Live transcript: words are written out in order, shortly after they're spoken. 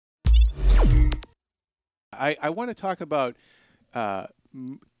I want to talk about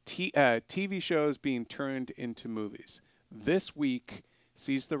TV shows being turned into movies. This week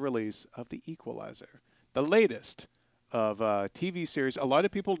sees the release of The Equalizer, the latest of TV series. A lot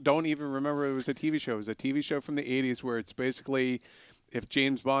of people don't even remember it was a TV show. It was a TV show from the 80s where it's basically if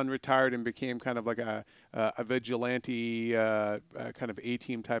James Bond retired and became kind of like a vigilante kind of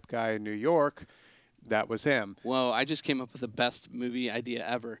A-team type guy in New York, that was him. Whoa, I just came up with the best movie idea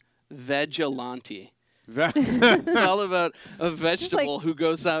ever. Vigilante. It's all about a vegetable who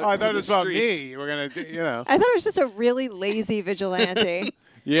goes out. I thought it the was about streets. me. We're gonna, you know. I thought it was just a really lazy vigilante.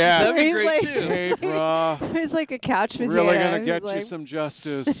 Yeah, that'd be He's great like- too. Hey, bro. There's like a couch potato. Really gonna He's get you like, some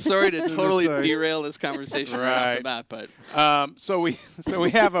justice. Sorry to totally It's like- derail this conversation right off Right. the bat, but So we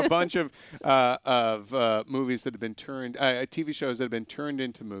have a bunch of movies that have been turned, TV shows that have been turned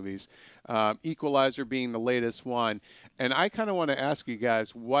into movies. Equalizer being the latest one, and I kind of want to ask you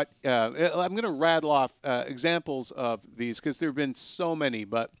guys what I'm going to rattle off examples of these because there have been so many,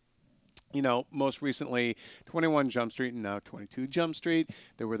 but. You know, most recently, 21 Jump Street and now 22 Jump Street.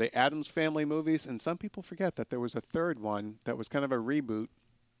 There were the Addams Family movies, and some people forget that there was a third one that was kind of a reboot.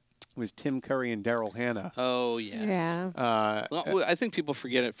 It was Tim Curry and Daryl Hannah. oh yes. Yeah. Well, I think people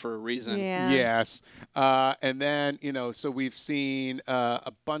forget it for a reason. Yeah. Yes. And then, you know, so we've seen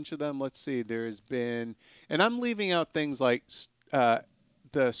a bunch of them. Let's see. There's been, and I'm leaving out things like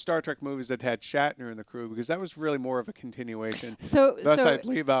the Star Trek movies that had Shatner in the crew because that was really more of a continuation. Thus, I'd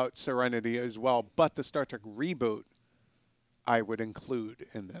leave out Serenity as well. But the Star Trek reboot, I would include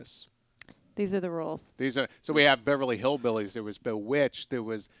in this. These are the rules. These are so we have Beverly Hillbillies. There was Bewitched. There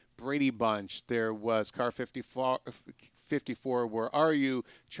was Brady Bunch. There was Car 54. Where Are You?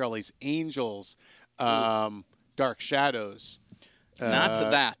 Charlie's Angels. Dark Shadows. Not to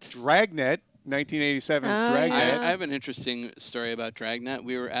that. Dragnet. 1987's Oh, Dragnet. I have an interesting story about Dragnet.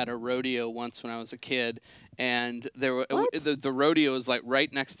 We were at a rodeo once when I was a kid, and there were What? the rodeo was like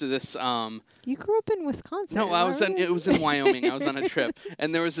right next to this. You grew up in Wisconsin. No, I was Why would it was in Wyoming. I was on a trip,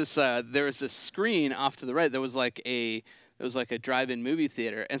 and there was this screen off to the right. There was like a drive-in movie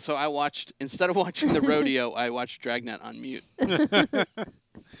theater, and so I watched instead of watching the rodeo, I watched Dragnet on mute.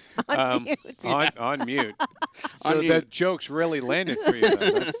 on mute. On mute. So On mute. that joke's really landed for you.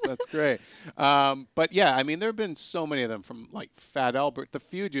 That's great. But yeah, I mean, there have been so many of them from like Fat Albert, The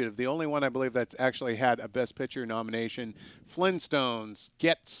Fugitive, the only one I believe that's actually had a Best Picture nomination. Flintstones,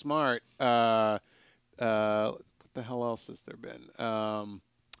 Get Smart. What the hell else has there been?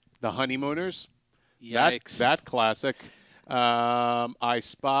 The Honeymooners. Yikes! That classic. I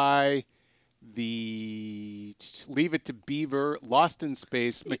Spy. The Leave It to Beaver, Lost in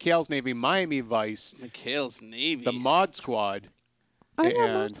Space, McHale's Navy, Miami Vice, McHale's Navy. The Mod Squad, Oh, yeah,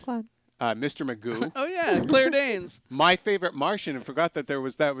 and Mod Squad. Mr. Magoo. Oh yeah, Claire Danes. My Favorite Martian. I forgot that that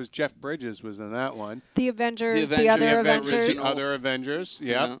was Jeff Bridges was in that one. The Avengers, The the other Avengers, Avengers. original. Other Avengers.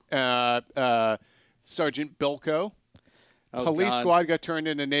 Yeah. Sergeant Bilko. Oh, Police God. Squad got turned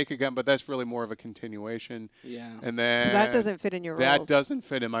into Naked Gun, but that's really more of a continuation. Yeah. And then So that doesn't fit in your That rules. doesn't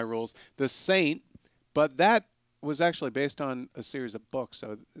fit in my rules. The Saint, but that was actually based on a series of books,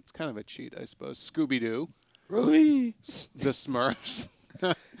 so it's kind of a cheat, I suppose. Scooby-Doo. Ruby. The Smurfs.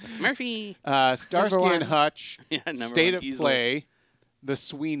 Murphy. Starsky one. and Hutch. Yeah, number State one, of easily. Play. The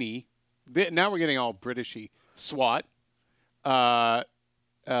Sweeney. Now we're getting all Britishy. SWAT. The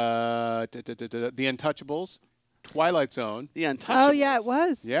Untouchables. Twilight Zone. The Untouchables. Oh, yeah, it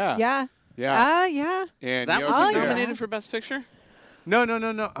was. Yeah. Yeah. Yeah. Yeah. And That Yo's wasn't in there. nominated for Best Picture. No.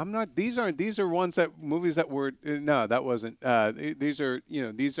 I'm not. These are ones movies that were. No, that wasn't. These are.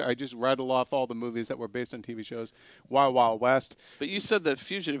 I just rattle off all the movies that were based on TV shows. Wild Wild West. But you said that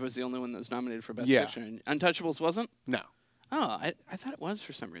Fugitive was the only one that was nominated for Best Yeah. Picture, and Untouchables wasn't. No. Oh, I thought it was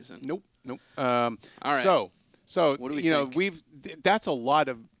for some reason. Nope. All right. So What do we think? That's a lot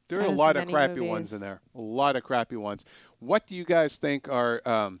of. There are That a is lot of many crappy ones movies. in there. A lot of crappy ones. What do you guys think are?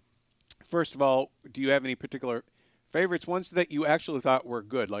 First of all, do you have any particular favorites? Ones that you actually thought were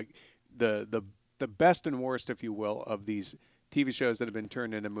good, like the best and worst, if you will, of these TV shows that have been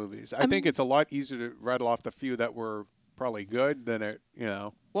turned into movies. I think it's a lot easier to rattle off the few that were probably good than it.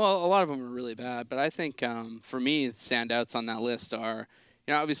 Well, a lot of them are really bad, but I think for me, the standouts on that list are,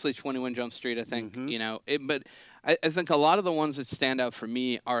 obviously 21 Jump Street. I think but I think a lot of the ones that stand out for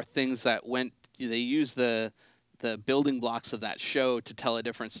me are things that they use the building blocks of that show to tell a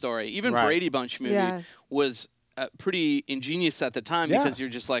different story. Even Right. Brady Bunch movie Yeah. was pretty ingenious at the time because you're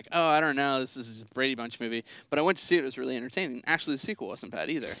just like, oh, I don't know, this is a Brady Bunch movie. But I went to see it; it was really entertaining. Actually, the sequel wasn't bad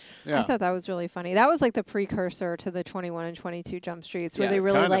either. I thought that was really funny. That was like the precursor to the 21 and 22 Jump Streets, where they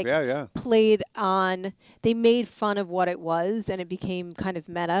really played on. They made fun of what it was, and it became kind of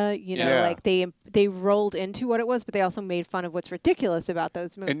meta. You know, like they rolled into what it was, but they also made fun of what's ridiculous about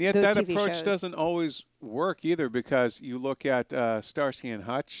those movies. And yet that approach doesn't always work either, because you look at Starsky and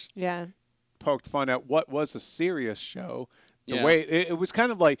Hutch. Yeah. Poked fun at what was a serious show. The way it was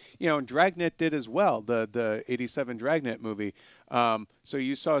kind of like, you know, Dragnet did as well, the 87 Dragnet movie. So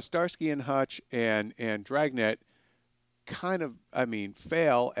you saw Starsky and Hutch and Dragnet kind of, I mean,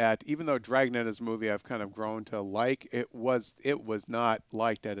 fail at, even though Dragnet is a movie I've kind of grown to like, it was not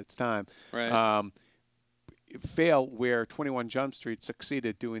liked at its time. Right. Fail where 21 Jump Street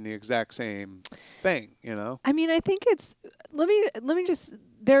succeeded doing the exact same thing, you know? I mean, I think it's, let me just,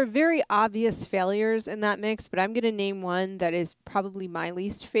 there are very obvious failures in that mix, but I'm going to name one that is probably my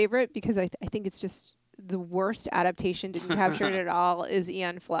least favorite, because I think it's just the worst adaptation, didn't capture it at all, is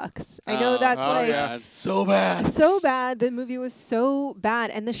Aeon Flux. I know that's so bad. So bad. The movie was so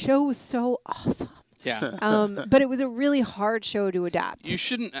bad, and the show was so awesome. Yeah. But it was a really hard show to adapt. You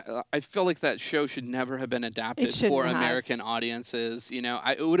shouldn't. I feel like that show should never have been adapted for American audiences. You know,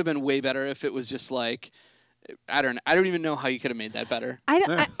 it would have been way better if it was just like, I don't even know how you could have made that better.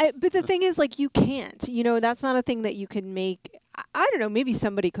 But the thing is, like, you can't. You know, that's not a thing that you can make. I don't know, maybe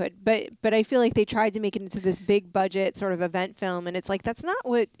somebody could, but I feel like they tried to make it into this big budget sort of event film, and it's like, that's not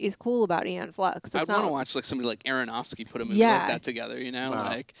what is cool about Aeon Flux. I'd want to watch like somebody like Aronofsky put a movie like that together, you know? Wow.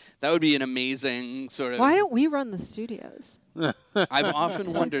 Like, that would be an amazing sort of... Why don't we run the studios? I've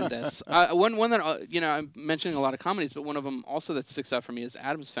often wondered this. One that, you know, I'm mentioning a lot of comedies, but one of them also that sticks out for me is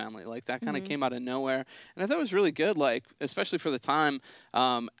Addams Family. Like, that kind of came out of nowhere, and I thought it was really good, like, especially for the time.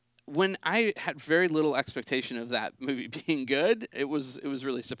 When I had very little expectation of that movie being good, it was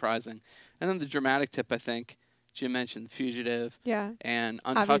really surprising. And then the dramatic tip, I think, Jim mentioned, The Fugitive, and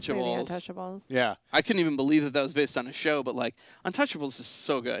Untouchables. Obviously the Untouchables. Yeah. I couldn't even believe that was based on a show, but like, Untouchables is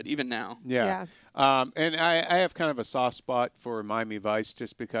so good, even now. Yeah. And I have kind of a soft spot for Miami Vice,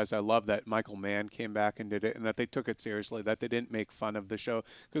 just because I love that Michael Mann came back and did it, and that they took it seriously, that they didn't make fun of the show,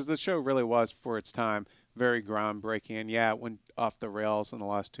 because the show really was, for its time, very groundbreaking. And yeah, it went off the rails in the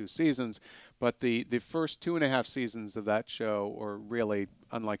last 2 seasons, but the first 2.5 seasons of that show were really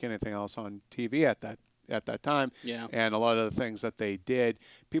unlike anything else on TV at that time. Yeah. And a lot of the things that they did,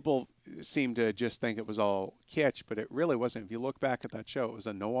 people seem to just think it was all kitsch, but it really wasn't. If you look back at that show, it was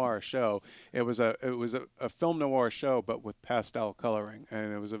a noir show. It was a film noir show, but with pastel coloring,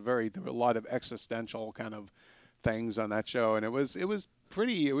 and there were a lot of existential kind of things on that show, and it was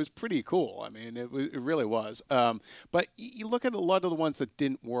pretty cool. I mean, it really was. But you look at a lot of the ones that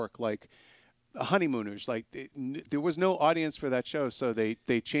didn't work, like Honeymooners. Like, there was no audience for that show, so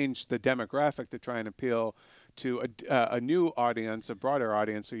they changed the demographic to try and appeal to a new audience, a broader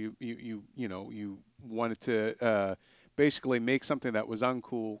audience. So you wanted to basically make something that was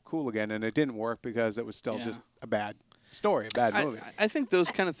cool again, and it didn't work because it was still just a bad story, a bad movie. I think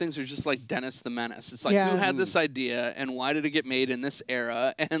those kind of things are just like Dennis the Menace. It's like, who had this idea, and why did it get made in this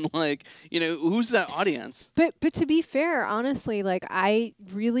era? And like, you know, who's that audience? But to be fair, honestly, like, I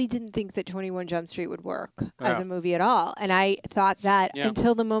really didn't think that 21 Jump Street would work as a movie at all. And I thought that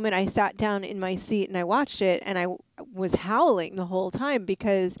until the moment I sat down in my seat and I watched it, and I was howling the whole time,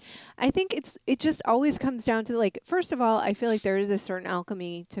 because I think it just always comes down to, like, first of all, I feel like there is a certain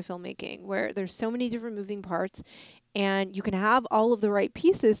alchemy to filmmaking where there's so many different moving parts, and you can have all of the right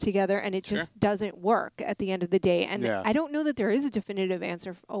pieces together, and it just doesn't work at the end of the day. And I don't know that there is a definitive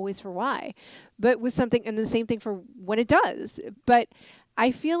answer always for why, but with something, and the same thing for when it does. But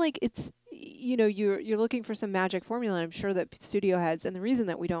I feel like it's, you know, you're looking for some magic formula, and I'm sure that studio heads, and the reason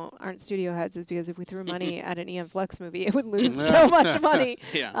that we aren't studio heads is because if we threw money at an Aeon Flux movie, it would lose so much money.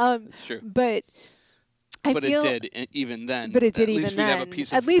 That's true. But it did even then. But it did even then.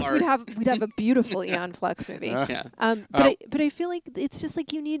 At least we'd have a beautiful Aeon Flux movie. But I feel like it's just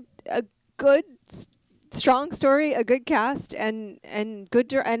like you need a good, strong story, a good cast, and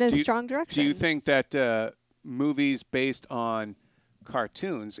strong direction. Do you think that movies based on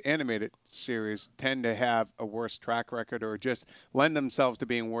cartoons, animated series, tend to have a worse track record, or just lend themselves to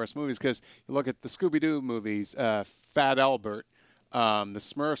being worse movies? Because you look at the Scooby-Doo movies, Fat Albert, the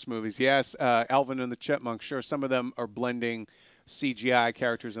Smurfs movies, Alvin and the Chipmunks, sure, some of them are blending CGI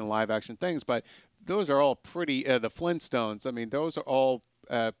characters and live-action things, but those are all pretty, the Flintstones, I mean, those are all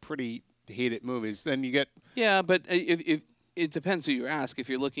pretty hated movies. Then you get... Yeah, but if it depends who you ask. If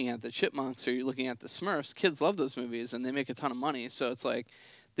you're looking at the Chipmunks or you're looking at the Smurfs, kids love those movies, and they make a ton of money, so it's like...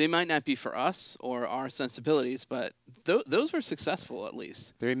 they might not be for us or our sensibilities, but those were successful at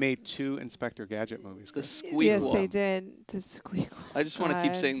least. They made 2 Inspector Gadget movies. The Squeakquel. Yes, they did. The Squeakquel. I just want to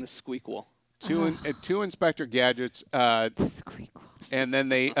keep saying the Squeakquel. Two Inspector Gadgets. The Squeakquel. And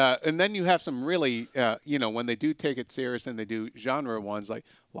then and then you have some really, when they do take it serious and they do genre ones like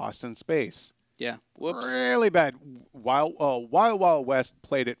Lost in Space. Yeah. Whoops. Really bad. Wild West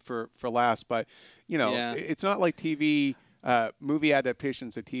played it for last, but it's not like TV movie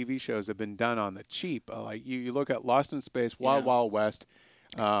adaptations of TV shows have been done on the cheap. Like you look at Lost in Space, Wild West,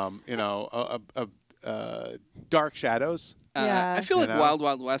 Dark Shadows. I feel like Wild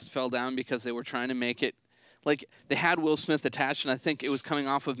Wild West fell down because they were trying to make it. Like, they had Will Smith attached, and I think it was coming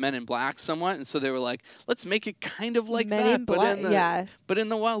off of Men in Black somewhat, and so they were like, let's make it kind of like that, but in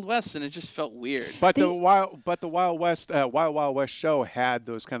the Wild West, and it just felt weird. But the Wild West show had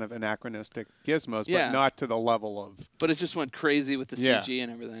those kind of anachronistic gizmos, but not to the level of. But it just went crazy with the CG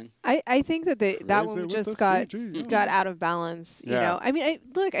and everything. I think that that one just got out of balance. You know, I mean,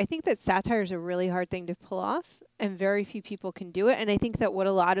 I think that satire is a really hard thing to pull off, and very few people can do it. And I think that what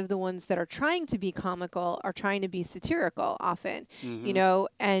a lot of the ones that are trying to be comical are trying to be satirical often,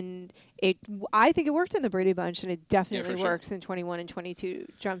 and I think it worked in the Brady Bunch, and it definitely works in 21 and 22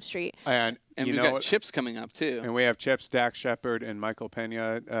 Jump Street. And we've got Chips coming up too. And we have Chips, Dax Shepard, and Michael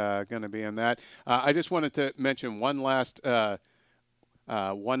Pena going to be in that. I just wanted to mention one last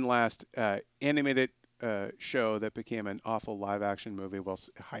animated show that became an awful live-action movie. Well,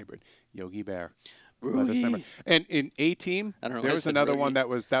 hybrid, Yogi Bear. And in A-Team, there was another one that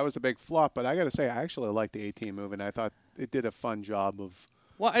was a big flop. But I got to say, I actually liked the A-Team movie, and I thought it did a fun job of.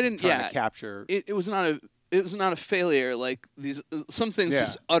 Well, I didn't. Trying to capture. It was not a failure. Like some things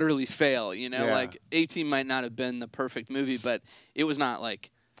just utterly fail. Like A-Team might not have been the perfect movie, but it was not like.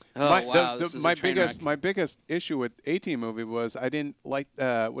 My biggest issue with A-Team movie was I didn't like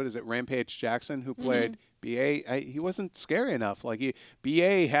Rampage Jackson, who played B.A. He wasn't scary enough. Like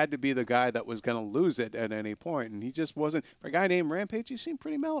B.A. had to be the guy that was going to lose it at any point, and he just wasn't. For a guy named Rampage, he seemed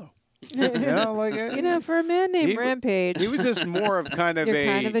pretty mellow. For a man named Rampage, he was just more of kind of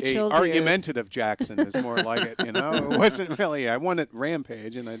a argumentative Jackson. Is more like it. It wasn't really. I wanted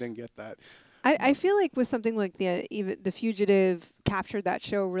Rampage, and I didn't get that. I feel like with something like the Fugitive captured that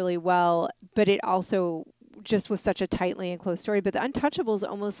show really well, but it also just was such a tightly enclosed story. But the Untouchables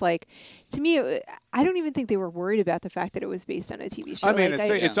almost like, to me, I don't even think they were worried about the fact that it was based on a TV show. I mean,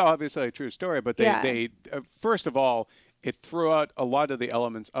 it's obviously a true story, but they first of all, it threw out a lot of the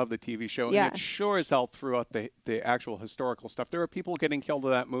elements of the TV show, and it sure as hell threw out the actual historical stuff. There were people getting killed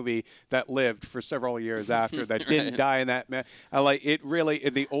in that movie that lived for several years after that didn't die in that. The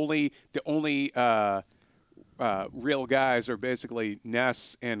only real guys are basically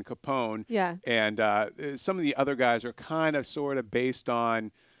Ness and Capone. Yeah. And some of the other guys are kind of sort of based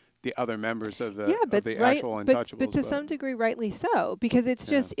on the other members of the actual Untouchables. But to some degree, rightly so, because it's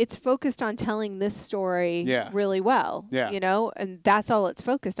just it's focused on telling this story really well. Yeah. And that's all it's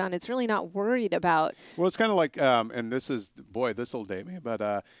focused on. It's really not worried about. Well, it's kind of like, and this will date me,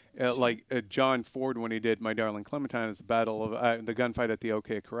 but like John Ford when he did My Darling Clementine is the battle of the gunfight at the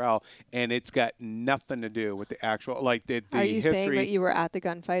OK Corral, and it's got nothing to do with the actual the Are you history. saying that you were at the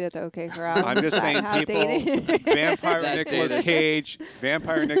gunfight at the OK Corral? I'm just saying, people. Vampire Nicolas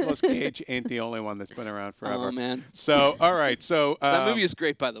Cage ain't the only one that's been around forever. Oh man. So all right, so that movie is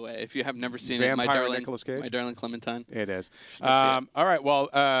great, by the way. If you have never seen it, My Darling Clementine. It is. All right. Well,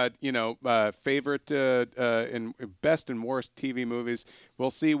 favorite and best and worst TV movies. We'll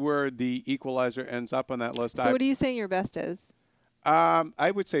see where The Equalizer ends up on that list. So what are you saying your best is?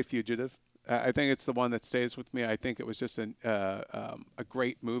 I would say Fugitive. I think it's the one that stays with me. I think it was just a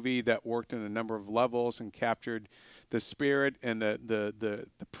great movie that worked in a number of levels and captured the spirit and the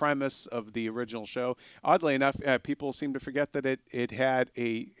premise of the original show. Oddly enough, people seem to forget that it had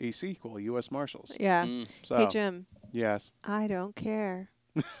a sequel, U.S. Marshals. Yeah. So, hey, Jim. Yes. I don't care.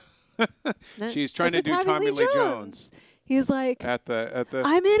 She's trying to do Tommy Lee Jones. He's like, at the.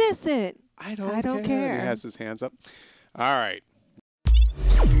 I'm innocent. I don't care. care. He has his hands up. All right.